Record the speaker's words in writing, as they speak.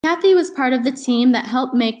Kathy was part of the team that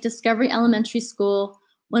helped make Discovery Elementary School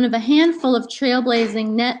one of a handful of trailblazing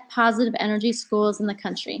net positive energy schools in the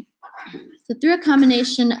country. So through a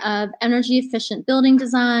combination of energy efficient building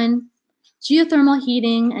design, geothermal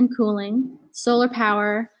heating and cooling, solar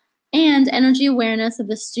power, and energy awareness of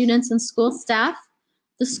the students and school staff,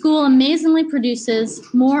 the school amazingly produces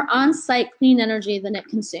more on-site clean energy than it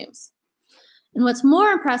consumes. And what's more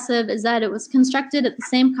impressive is that it was constructed at the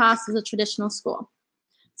same cost as a traditional school.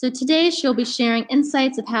 So today she'll be sharing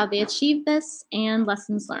insights of how they achieved this and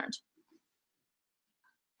lessons learned.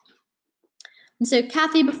 And so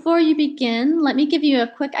Kathy, before you begin, let me give you a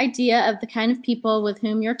quick idea of the kind of people with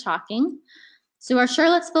whom you're talking. So our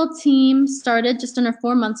Charlottesville team started just under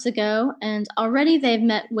 4 months ago, and already they've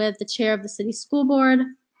met with the chair of the city school board,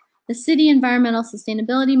 the city environmental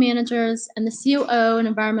sustainability managers, and the COO and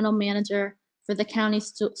environmental manager for the county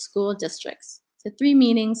school districts. So 3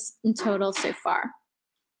 meetings in total so far.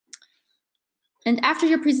 And after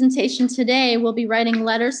your presentation today, we'll be writing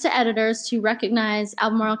letters to editors to recognize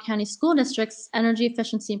Albemarle County School District's energy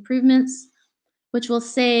efficiency improvements, which will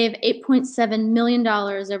save $8.7 million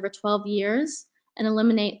over 12 years and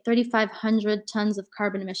eliminate 3,500 tons of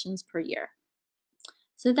carbon emissions per year.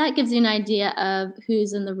 So that gives you an idea of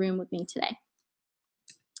who's in the room with me today.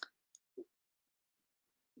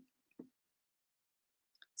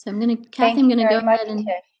 So Kathy, I'm gonna go ahead and,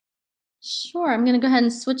 sure, I'm gonna go ahead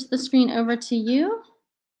and switch the screen over to you.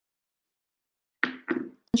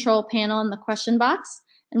 Control panel in the question box,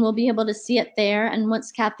 and we'll be able to see it there. And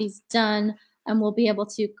once Kathy's done, we'll be able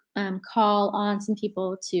to call on some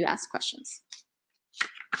people to ask questions.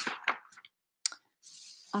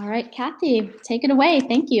 All right, Kathy, take it away.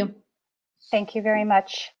 Thank you. Thank you very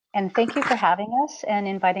much. And thank you for having us and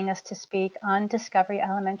inviting us to speak on Discovery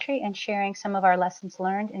Elementary and sharing some of our lessons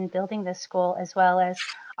learned in building this school, as well as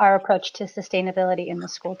our approach to sustainability in the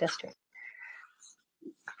school district.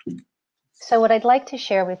 So what I'd like to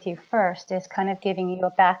share with you first is kind of giving you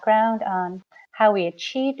a background on how we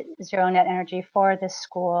achieved zero net energy for this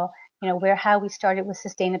school, how we started with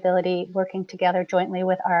sustainability, working together jointly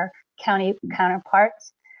with our county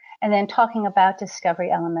counterparts, and then talking about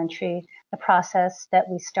Discovery Elementary, the process that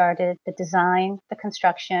we started, the design, the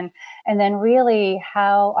construction, and then really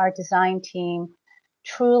how our design team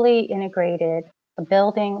truly integrated the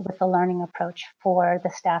building with the learning approach for the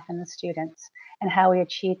staff and the students, and how we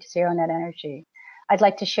achieved zero net energy. I'd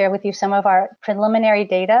like to share with you some of our preliminary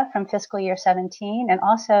data from fiscal year 17 and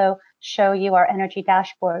also show you our energy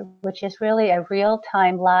dashboard, which is really a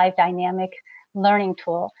real-time live dynamic learning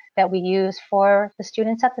tool that we use for the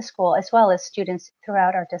students at the school as well as students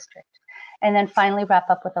throughout our district. And then finally wrap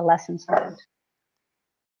up with the lessons learned.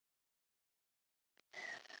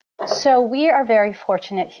 So we are very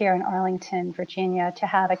fortunate here in Arlington, Virginia, to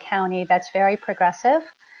have a county that's very progressive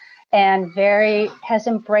and has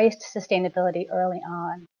embraced sustainability early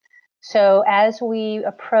on. So as we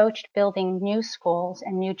approached building new schools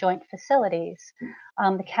and new joint facilities,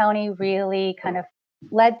 the county really kind of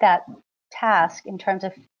led that task in terms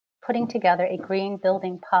of putting together a green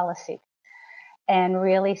building policy and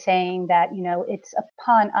really saying that, it's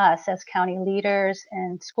upon us as county leaders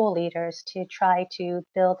and school leaders to try to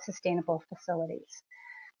build sustainable facilities.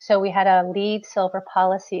 So we had a LEED Silver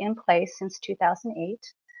policy in place since 2008.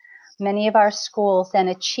 Many of our schools then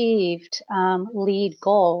achieved LEED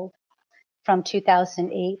Gold from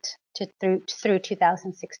 2008 through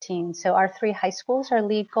 2016. So our 3 high schools are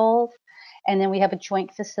LEED Gold, and then we have a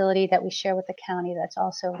joint facility that we share with the county that's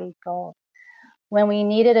also LEED Gold. When we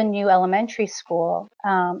needed a new elementary school,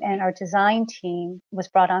 and our design team was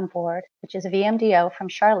brought on board, which is VMDO from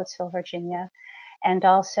Charlottesville, Virginia, and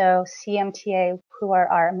also CMTA, who are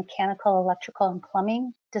our mechanical, electrical, and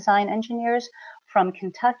plumbing design engineers from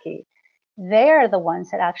Kentucky. They're the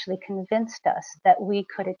ones that actually convinced us that we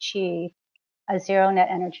could achieve a zero net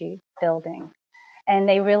energy building. And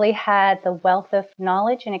they really had the wealth of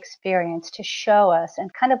knowledge and experience to show us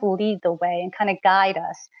and kind of lead the way and kind of guide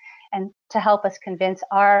us and to help us convince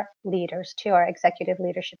our leaders, to our executive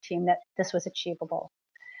leadership team, that this was achievable.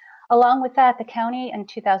 Along with that, the county in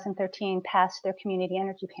 2013 passed their community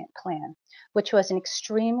energy plan, which was an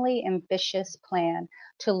extremely ambitious plan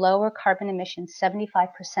to lower carbon emissions 75%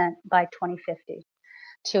 by 2050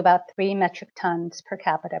 to about 3 metric tons per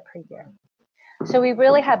capita per year. So we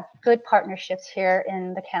really have good partnerships here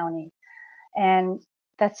in the county. And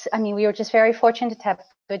we were just very fortunate to have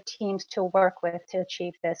good teams to work with to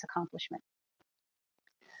achieve this accomplishment.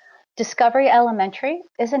 Discovery Elementary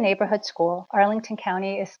is a neighborhood school. Arlington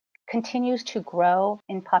County continues to grow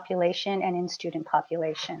in population and in student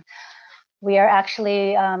population. We are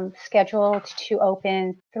actually scheduled to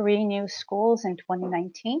open 3 new schools in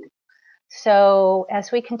 2019. So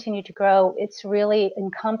as we continue to grow, it's really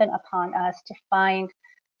incumbent upon us to find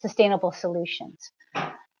sustainable solutions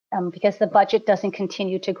because the budget doesn't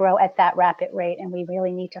continue to grow at that rapid rate, and we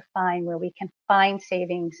really need to find where we can find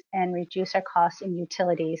savings and reduce our costs in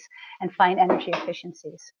utilities and find energy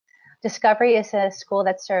efficiencies. Discovery is a school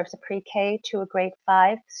that serves a pre-K to a grade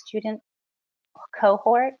 5 student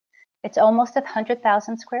cohort. It's almost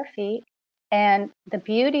 100,000 square feet. And the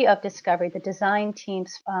beauty of Discovery, the design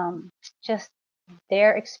teams, just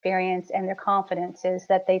their experience and their confidence is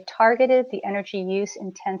that they targeted the energy use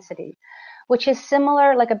intensity, which is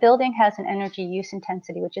similar, like a building has an energy use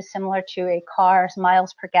intensity, which is similar to a car's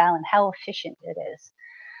miles per gallon, how efficient it is.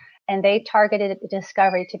 And they targeted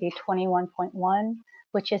Discovery to be 21.1,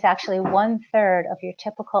 which is actually 1/3 of your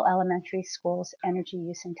typical elementary school's energy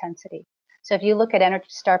use intensity. So if you look at Energy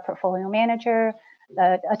Star Portfolio Manager,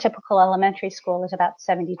 a typical elementary school is about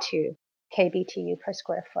 72 kBTU per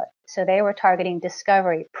square foot. So they were targeting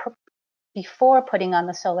Discovery before putting on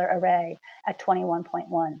the solar array at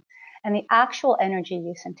 21.1. And the actual energy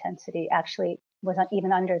use intensity actually was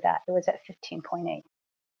even under that. It was at 15.8.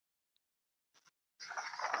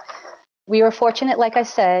 We were fortunate, like I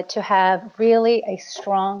said, to have really a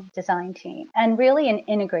strong design team and really an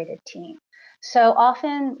integrated team. So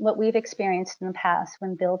often what we've experienced in the past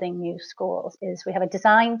when building new schools is we have a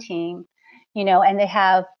design team, and they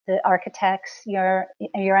have the architects, your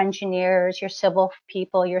engineers, your civil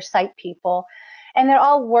people, your site people, and they're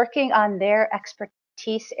all working on their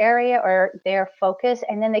expertise area or their focus,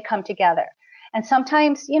 and then they come together. And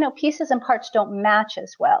sometimes, pieces and parts don't match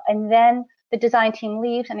as well. And then the design team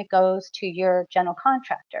leaves and it goes to your general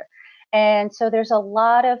contractor. And so there's a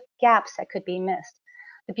lot of gaps that could be missed.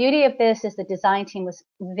 The beauty of this is the design team was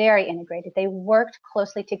very integrated. They worked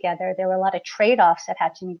closely together. There were a lot of trade-offs that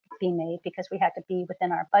had to be made because we had to be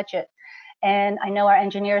within our budget. And I know our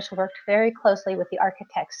engineers worked very closely with the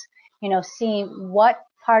architects, seeing what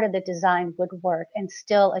part of the design would work and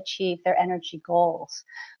still achieve their energy goals.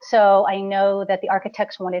 So I know that the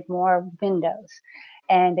architects wanted more windows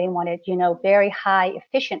and they wanted, very high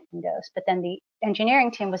efficient windows. But then the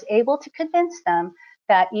engineering team was able to convince them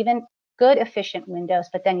that even good efficient windows,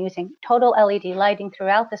 but then using total LED lighting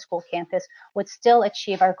throughout the school campus would still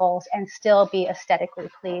achieve our goals and still be aesthetically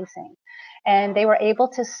pleasing. And they were able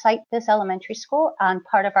to site this elementary school on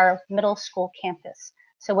part of our middle school campus.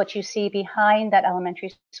 So what you see behind that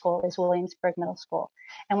elementary school is Williamsburg Middle School.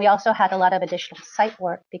 And we also had a lot of additional site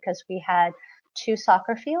work because we had 2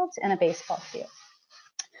 soccer fields and a baseball field.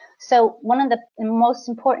 So one of the most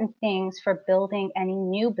important things for building any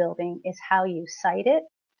new building is how you site it,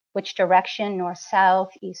 which direction, north,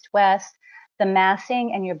 south, east, west, the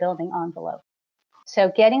massing, and your building envelope.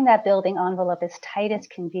 So getting that building envelope as tight as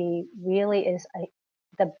can be really is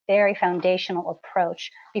the very foundational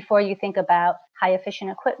approach before you think about high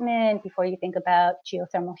efficient equipment, before you think about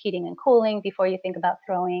geothermal heating and cooling, before you think about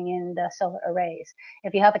throwing in the solar arrays.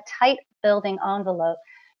 If you have a tight building envelope,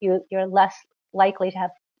 you're less likely to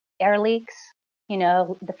have air leaks.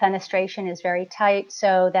 The fenestration is very tight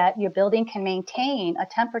so that your building can maintain a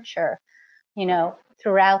temperature,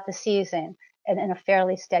 throughout the season and in a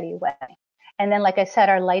fairly steady way. And then, like I said,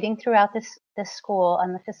 our lighting throughout this school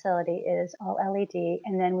on the facility is all LED.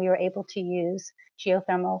 And then we were able to use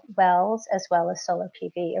geothermal wells as well as solar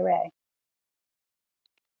PV array.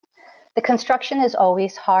 The construction is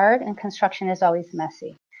always hard and construction is always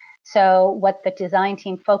messy. So what the design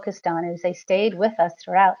team focused on is they stayed with us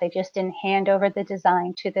throughout. They just didn't hand over the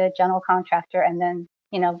design to the general contractor and then,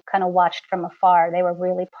 kind of watched from afar. They were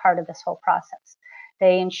really part of this whole process.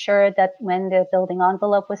 They ensured that when the building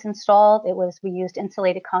envelope was installed, we used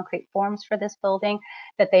insulated concrete forms for this building,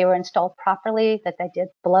 that they were installed properly, that they did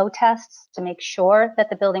blow tests to make sure that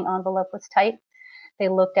the building envelope was tight. They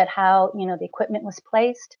looked at how, the equipment was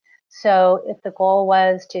placed. So if the goal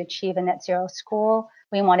was to achieve a net zero school,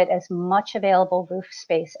 we wanted as much available roof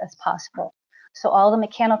space as possible. So all the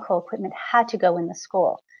mechanical equipment had to go in the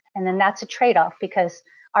school. And then that's a trade-off because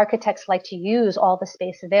architects like to use all the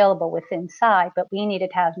space available with inside, but we needed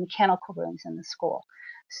to have mechanical rooms in the school.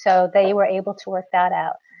 So they were able to work that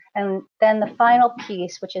out. And then the final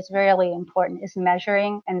piece, which is really important, is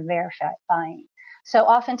measuring and verifying. So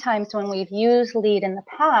oftentimes when we've used LEED in the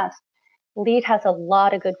past, LEED has a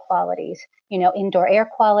lot of good qualities, indoor air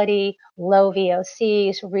quality, low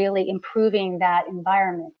VOCs, really improving that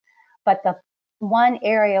environment. But the one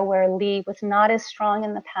area where LEED was not as strong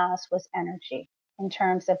in the past was energy in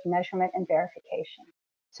terms of measurement and verification.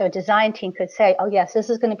 So a design team could say, oh yes, this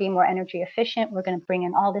is going to be more energy efficient. We're going to bring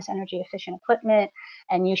in all this energy efficient equipment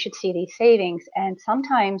and you should see these savings. And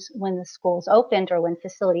sometimes when the schools opened or when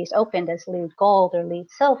facilities opened as LEED Gold or LEED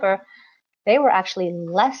Silver, they were actually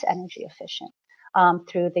less energy efficient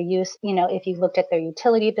through the use, if you looked at their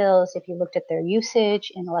utility bills, if you looked at their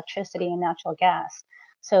usage in electricity and natural gas.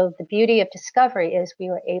 So the beauty of Discovery is we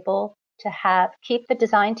were able to keep the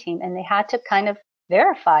design team, and they had to kind of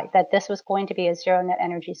verify that this was going to be a zero net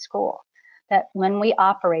energy school, that when we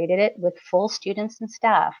operated it with full students and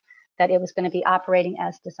staff, that it was going to be operating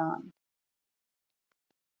as designed.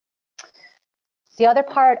 The other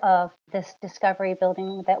part of this Discovery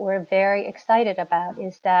building that we're very excited about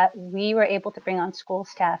is that we were able to bring on school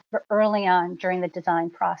staff early on during the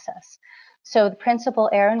design process. So the principal,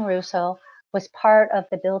 Erin Russo, was part of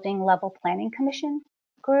the building level planning commission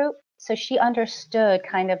group. So she understood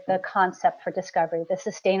kind of the concept for Discovery. The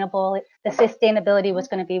sustainability was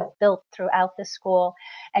going to be built throughout the school.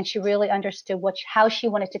 And she really understood how she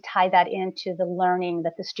wanted to tie that into the learning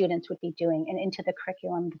that the students would be doing and into the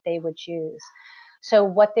curriculum that they would use. So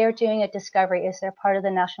what they're doing at Discovery is they're part of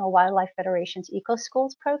the National Wildlife Federation's Eco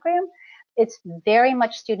Schools program. It's very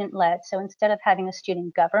much student-led. So instead of having a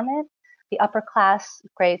student government, the upper class,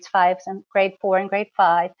 grade 4 and grade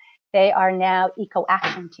 5, they are now eco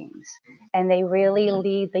action teams. And they really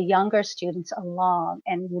lead the younger students along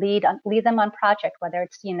and lead them on project, whether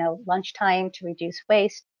it's, lunchtime to reduce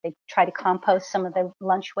waste. They try to compost some of the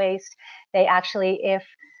lunch waste. They actually, if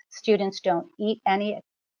students don't eat any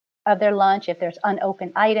of their lunch, if there's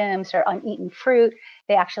unopened items or uneaten fruit,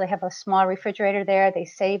 they actually have a small refrigerator there. They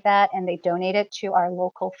save that and they donate it to our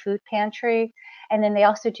local food pantry. And then they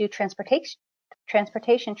also do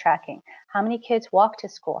transportation tracking. How many kids walk to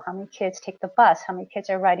school? How many kids take the bus? How many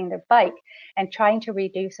kids are riding their bike? And trying to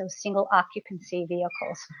reduce those single occupancy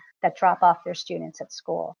vehicles that drop off their students at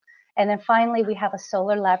school. And then finally, we have a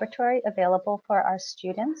solar laboratory available for our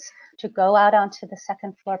students to go out onto the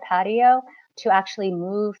second floor patio to actually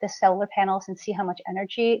move the solar panels and see how much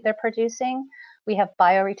energy they're producing. We have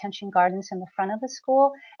bioretention gardens in the front of the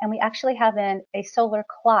school, and we actually have a solar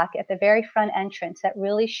clock at the very front entrance that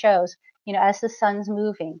really shows, as the sun's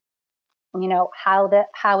moving, how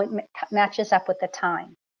it matches up with the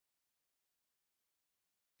time.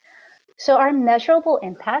 So our measurable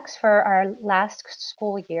impacts for our last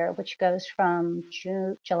school year, which goes from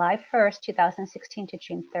July 1st, 2016 to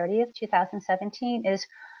June 30th, 2017, is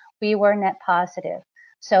we were net positive.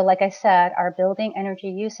 So like I said, our building energy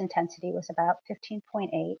use intensity was about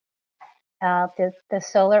 15.8. The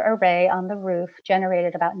solar array on the roof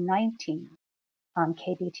generated about 19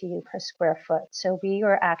 kBTU per square foot. So we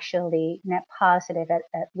were actually net positive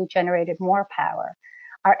we generated more power.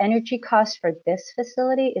 Our energy cost for this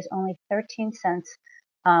facility is only 13 cents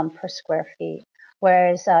per square feet,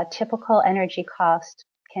 whereas typical energy cost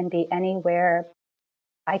can be anywhere.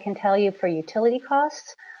 I can tell you for utility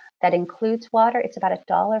costs, that includes water, it's about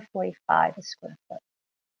 $1.45 a square foot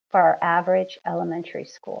for our average elementary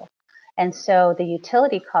school. And so the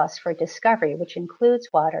utility cost for Discovery, which includes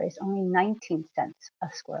water, is only 19 cents a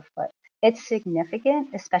square foot. It's significant,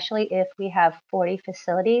 especially if we have 40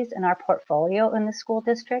 facilities in our portfolio in the school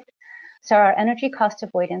district. So our energy cost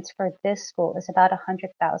avoidance for this school is about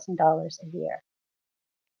 $100,000 a year.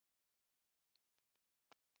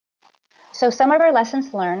 So some of our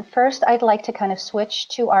lessons learned. First, I'd like to kind of switch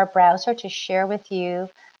to our browser to share with you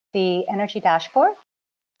the energy dashboard.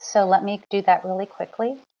 So let me do that really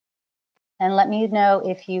quickly. And let me know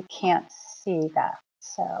if you can't see that.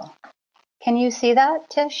 So can you see that,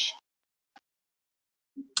 Tish?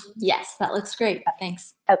 Yes, that looks great.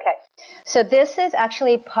 Thanks. Okay, so this is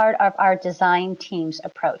actually part of our design team's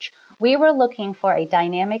approach. We were looking for a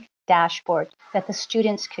dynamic dashboard that the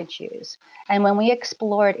students could use. And when we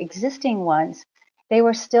explored existing ones, they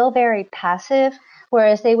were still very passive,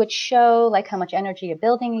 whereas they would show like how much energy a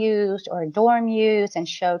building used or a dorm used and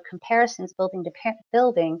showed comparisons building to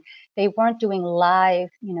building. They weren't doing live,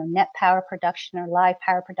 net power production or live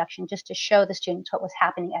power production just to show the students what was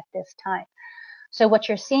happening at this time. So what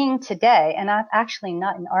you're seeing today, and I'm actually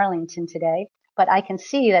not in Arlington today, but I can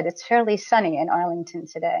see that it's fairly sunny in Arlington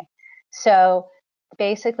today. So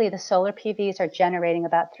basically the solar PVs are generating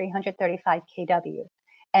about 335 kW,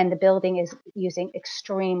 and the building is using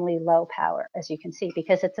extremely low power, as you can see,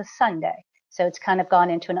 because it's a Sunday. So it's kind of gone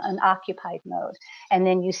into an unoccupied mode. And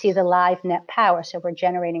then you see the live net power. So we're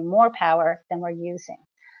generating more power than we're using.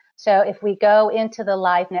 So if we go into the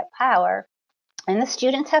live net power, and the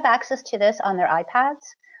students have access to this on their iPads.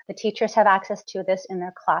 The teachers have access to this in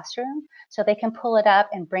their classroom, so they can pull it up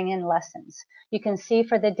and bring in lessons. You can see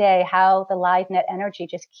for the day how the live net energy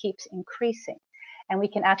just keeps increasing. and we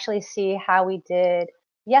can actually see how we did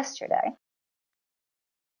yesterday.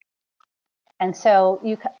 And so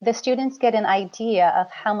the students get an idea of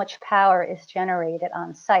how much power is generated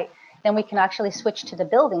on site. Then we can actually switch to the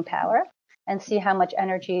building power and see how much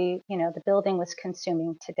energy, the building was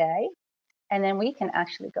consuming today. And then we can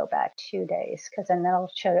actually go back 2 days, because then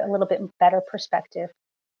that'll show a little bit better perspective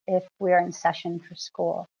if we're in session for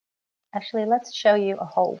school. Actually, let's show you a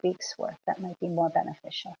whole week's worth. That might be more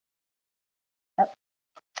beneficial. Oh,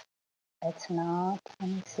 it's not. Let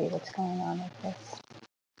me see what's going on with this.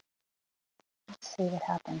 Let's see what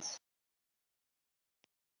happens.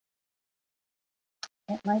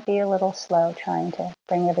 It might be a little slow trying to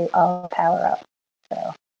bring all the power up.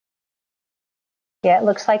 So yeah, it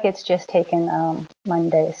looks like it's just taken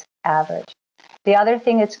Monday's average. The other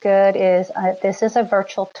thing that's good is this is a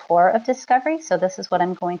virtual tour of Discovery. So this is what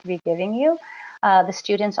I'm going to be giving you. The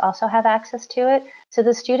students also have access to it. So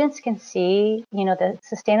the students can see, the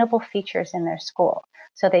sustainable features in their school.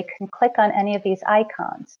 So they can click on any of these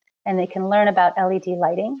icons and they can learn about LED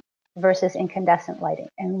lighting versus incandescent lighting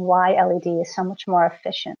and why LED is so much more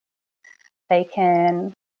efficient. They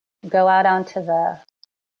can go out onto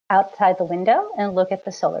outside the window and look at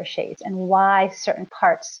the solar shades and why certain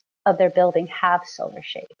parts of their building have solar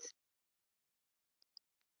shades.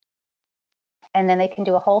 And then they can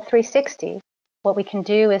do a whole 360. What we can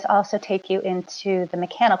do is also take you into the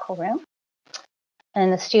mechanical room,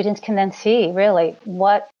 and the students can then see really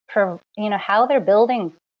how their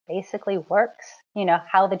building basically works,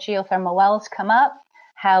 how the geothermal wells come up,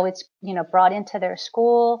 how it's, brought into their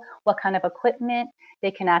school, what kind of equipment.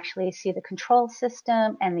 They can actually see the control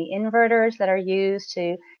system and the inverters that are used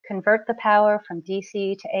to convert the power from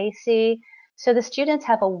DC to AC. So the students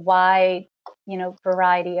have a wide,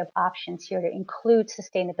 variety of options here to include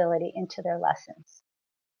sustainability into their lessons.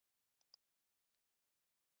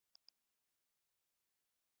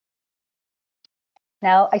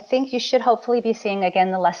 Now, I think you should hopefully be seeing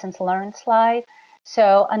again the lessons learned slide.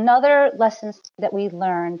 So another lessons that we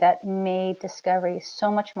learned that made Discovery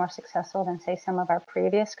so much more successful than, say, some of our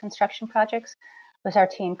previous construction projects was our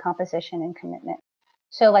team composition and commitment.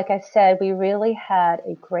 So like I said, we really had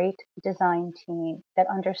a great design team that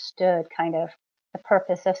understood kind of the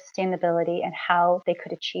purpose of sustainability and how they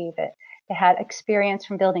could achieve it. They had experience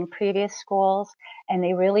from building previous schools, and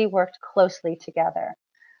they really worked closely together.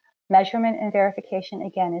 Measurement and verification,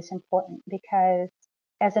 again, is important because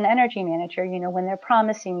as an energy manager, when they're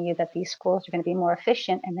promising you that these schools are going to be more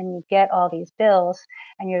efficient, and then you get all these bills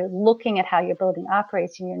and you're looking at how your building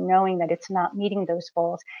operates and you're knowing that it's not meeting those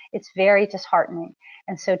goals, it's very disheartening.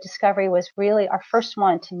 And so Discovery was really our first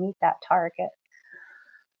one to meet that target.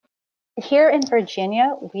 Here in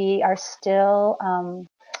Virginia, we are still,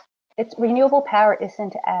 renewable power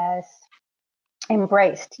isn't as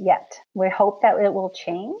embraced yet. We hope that it will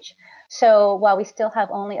change. So while we still have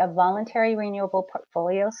only a voluntary renewable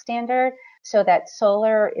portfolio standard, so that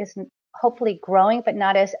solar is hopefully growing, but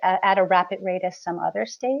not as at a rapid rate as some other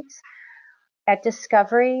states. At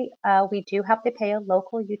Discovery, we do have to pay a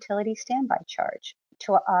local utility standby charge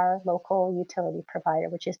to our local utility provider,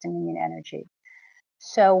 which is Dominion Energy.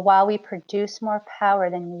 So while we produce more power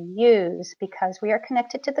than we use, because we are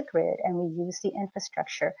connected to the grid and we use the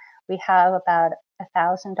infrastructure, we have about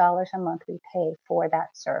 $1,000 a month we pay for that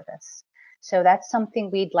service. So that's something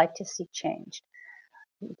we'd like to see changed.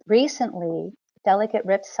 Recently, Delegate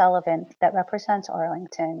Rip Sullivan, that represents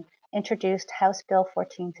Arlington, introduced House Bill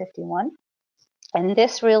 1451. And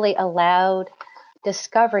this really allowed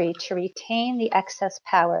Discovery to retain the excess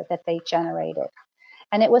power that they generated.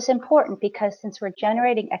 And it was important because since we're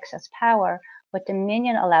generating excess power, what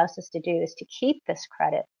Dominion allows us to do is to keep this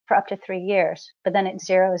credit for up to 3 years, but then it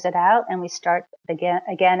zeroes it out and we start again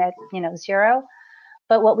at 0.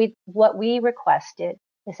 But what we requested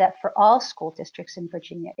is that for all school districts in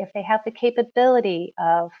Virginia, if they have the capability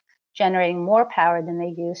of generating more power than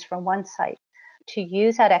they use from one site, to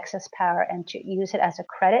use that excess power and to use it as a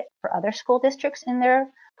credit for other school districts in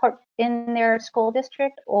their school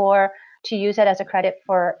district, or to use it as a credit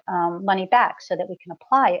for money back so that we can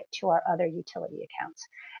apply it to our other utility accounts.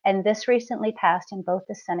 And this recently passed in both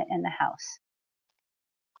the Senate and the House.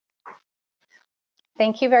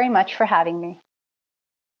 Thank you very much for having me.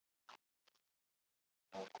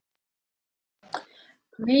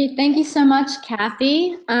 Great, thank you so much,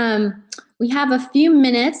 Kathy. We have a few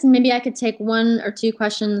minutes, and maybe I could take 1 or 2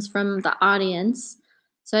 questions from the audience.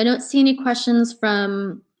 So I don't see any questions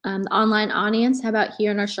from the online audience. How about here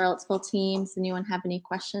in our Charlottesville teams? Anyone have any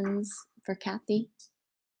questions for Kathy?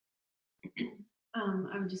 I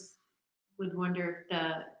would wonder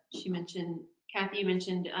if Kathy, you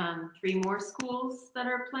mentioned 3 more schools that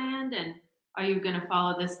are planned, and are you gonna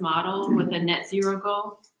follow this model with a net zero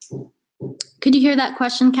goal? Could you hear that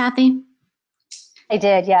question, Kathy? I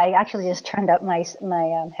did, yeah. I actually just turned up my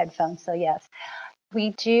headphones, so yes.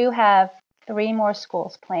 We do have 3 more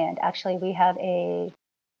schools planned. Actually, we have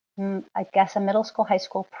I guess a middle school, high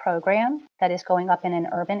school program that is going up in an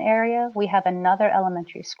urban area. We have another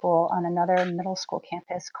elementary school on another middle school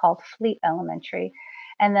campus called Fleet Elementary.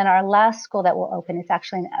 And then our last school that will open is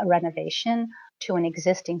actually a renovation to an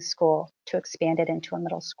existing school to expand it into a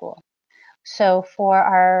middle school. So for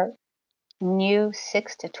our new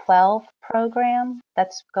 6 to 12 program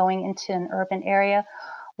that's going into an urban area,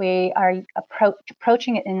 we are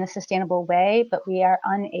approaching it in a sustainable way, but we are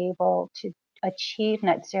unable to achieve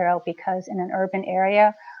net zero because in an urban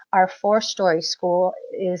area, our 4-story school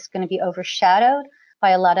is going to be overshadowed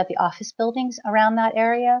by a lot of the office buildings around that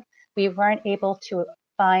area. We weren't able to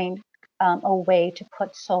find a way to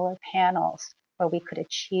put solar panels where we could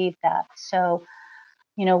achieve that. So,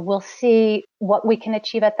 we'll see what we can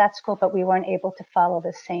achieve at that school, but we weren't able to follow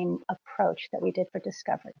the same approach that we did for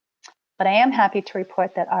Discovery. But I am happy to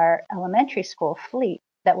report that our elementary school, Fleet,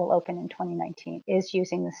 that will open in 2019 is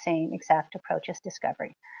using the same exact approach as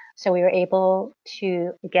Discovery. So we were able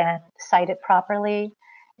to, again, site it properly.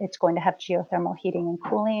 It's going to have geothermal heating and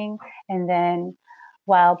cooling. And then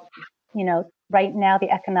while, right now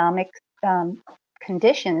the economic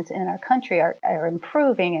conditions in our country are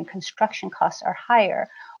improving and construction costs are higher,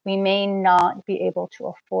 we may not be able to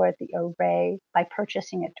afford the array by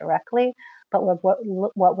purchasing it directly. But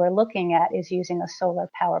what we're looking at is using a solar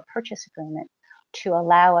power purchase agreement to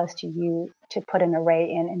allow us to put an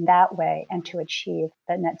array in that way and to achieve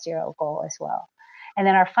the net zero goal as well. And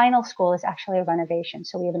then our final school is actually a renovation.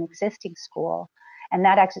 So we have an existing school, and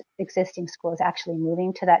that existing school is actually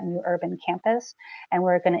moving to that new urban campus, and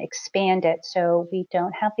we're going to expand it. So we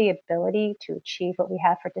don't have the ability to achieve what we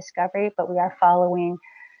have for Discovery, but we are following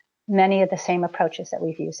many of the same approaches that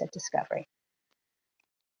we've used at Discovery.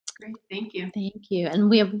 Great, thank you. Thank you. And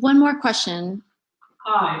we have one more question.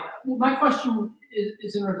 Hi, my question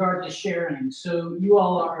is in regard to sharing. So you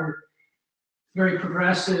all are very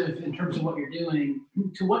progressive in terms of what you're doing.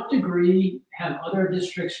 To what degree have other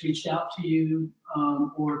districts reached out to you,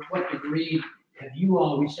 or to what degree have you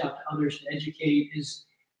all reached out to others to educate?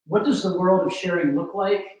 What does the world of sharing look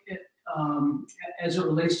like as it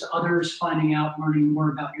relates to others finding out, learning more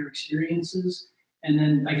about your experiences? And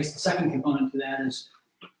then I guess the second component to that is,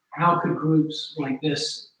 how could groups like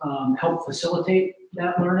this help facilitate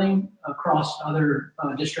that learning across other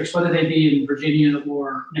districts, whether they be in Virginia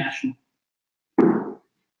or national?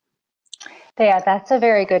 Yeah, that's a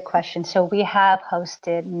very good question. So we have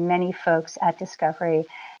hosted many folks at Discovery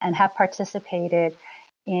and have participated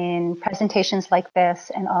in presentations like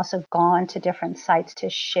this and also gone to different sites to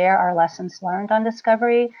share our lessons learned on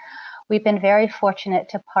Discovery. We've been very fortunate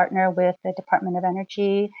to partner with the Department of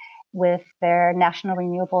Energy, with their National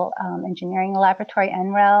Renewable Engineering Laboratory,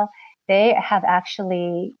 NREL. They have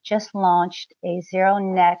actually just launched a Zero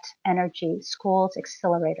Net Energy Schools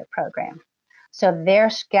Accelerator Program. So they're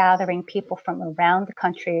gathering people from around the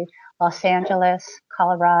country, Los Angeles,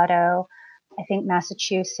 Colorado, I think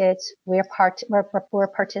Massachusetts. We're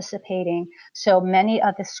participating. So many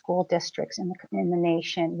of the school districts in the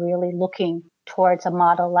nation really looking towards a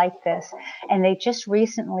model like this. And they just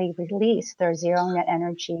recently released their Zero Net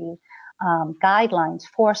Energy guidelines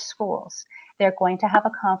for schools. They're going to have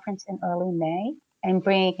a conference in early May and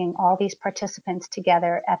bringing all these participants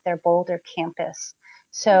together at their Boulder campus.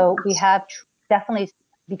 So we have definitely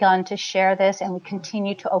begun to share this, and we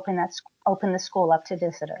continue to open the school up to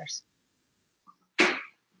visitors.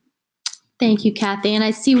 Thank you, Kathy. And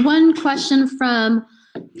I see one question from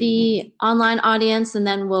the online audience, and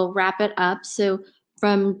then we'll wrap it up. So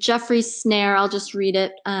from Jeffrey Snare, I'll just read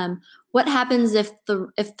it. What happens if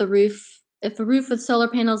a roof with solar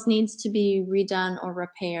panels needs to be redone or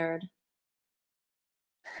repaired?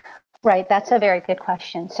 Right, that's a very good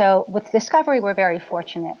question. So with Discovery, we're very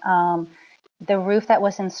fortunate. The roof that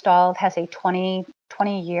was installed has a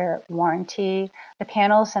 20-year warranty. The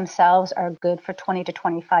panels themselves are good for 20 to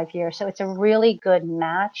 25 years. So it's a really good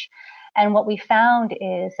match. And what we found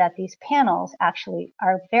is that these panels actually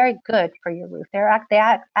are very good for your roof. They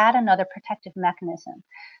add another protective mechanism.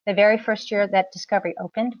 The very first year that Discovery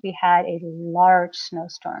opened, we had a large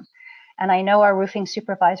snowstorm. And I know our roofing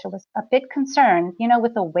supervisor was a bit concerned,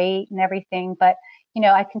 with the weight and everything. But,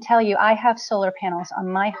 I can tell you, I have solar panels on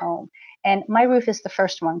my home, and my roof is the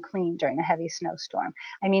first one cleaned during a heavy snowstorm.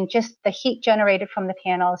 I mean, just the heat generated from the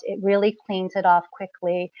panels, it really cleans it off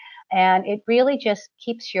quickly. And it really just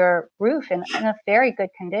keeps your roof in a very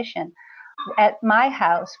good condition. at my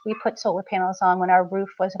house, we put solar panels on when our roof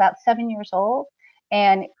was about 7 years old.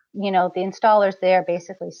 And, the installers there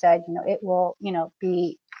basically said, it will,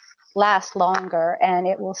 last longer and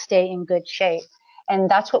it will stay in good shape. And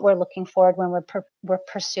that's what we're looking forward when we're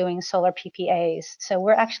pursuing solar PPAs. So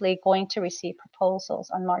we're actually going to receive proposals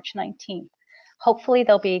on March 19th. Hopefully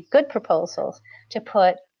there'll be good proposals to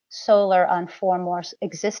put solar on 4 more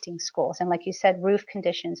existing schools. And like you said, roof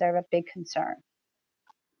conditions are a big concern.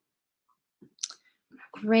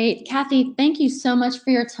 Great. Kathy, thank you so much for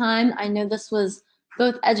your time. I know this was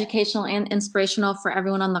both educational and inspirational for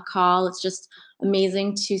everyone on the call. It's just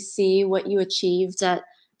amazing to see what you achieved at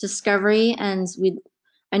Discovery. And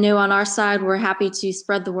I know on our side, we're happy to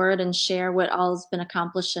spread the word and share what all has been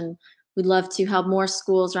accomplished. And we'd love to help more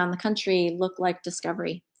schools around the country look like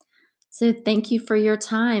Discovery. So thank you for your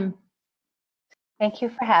time. Thank you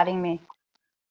for having me.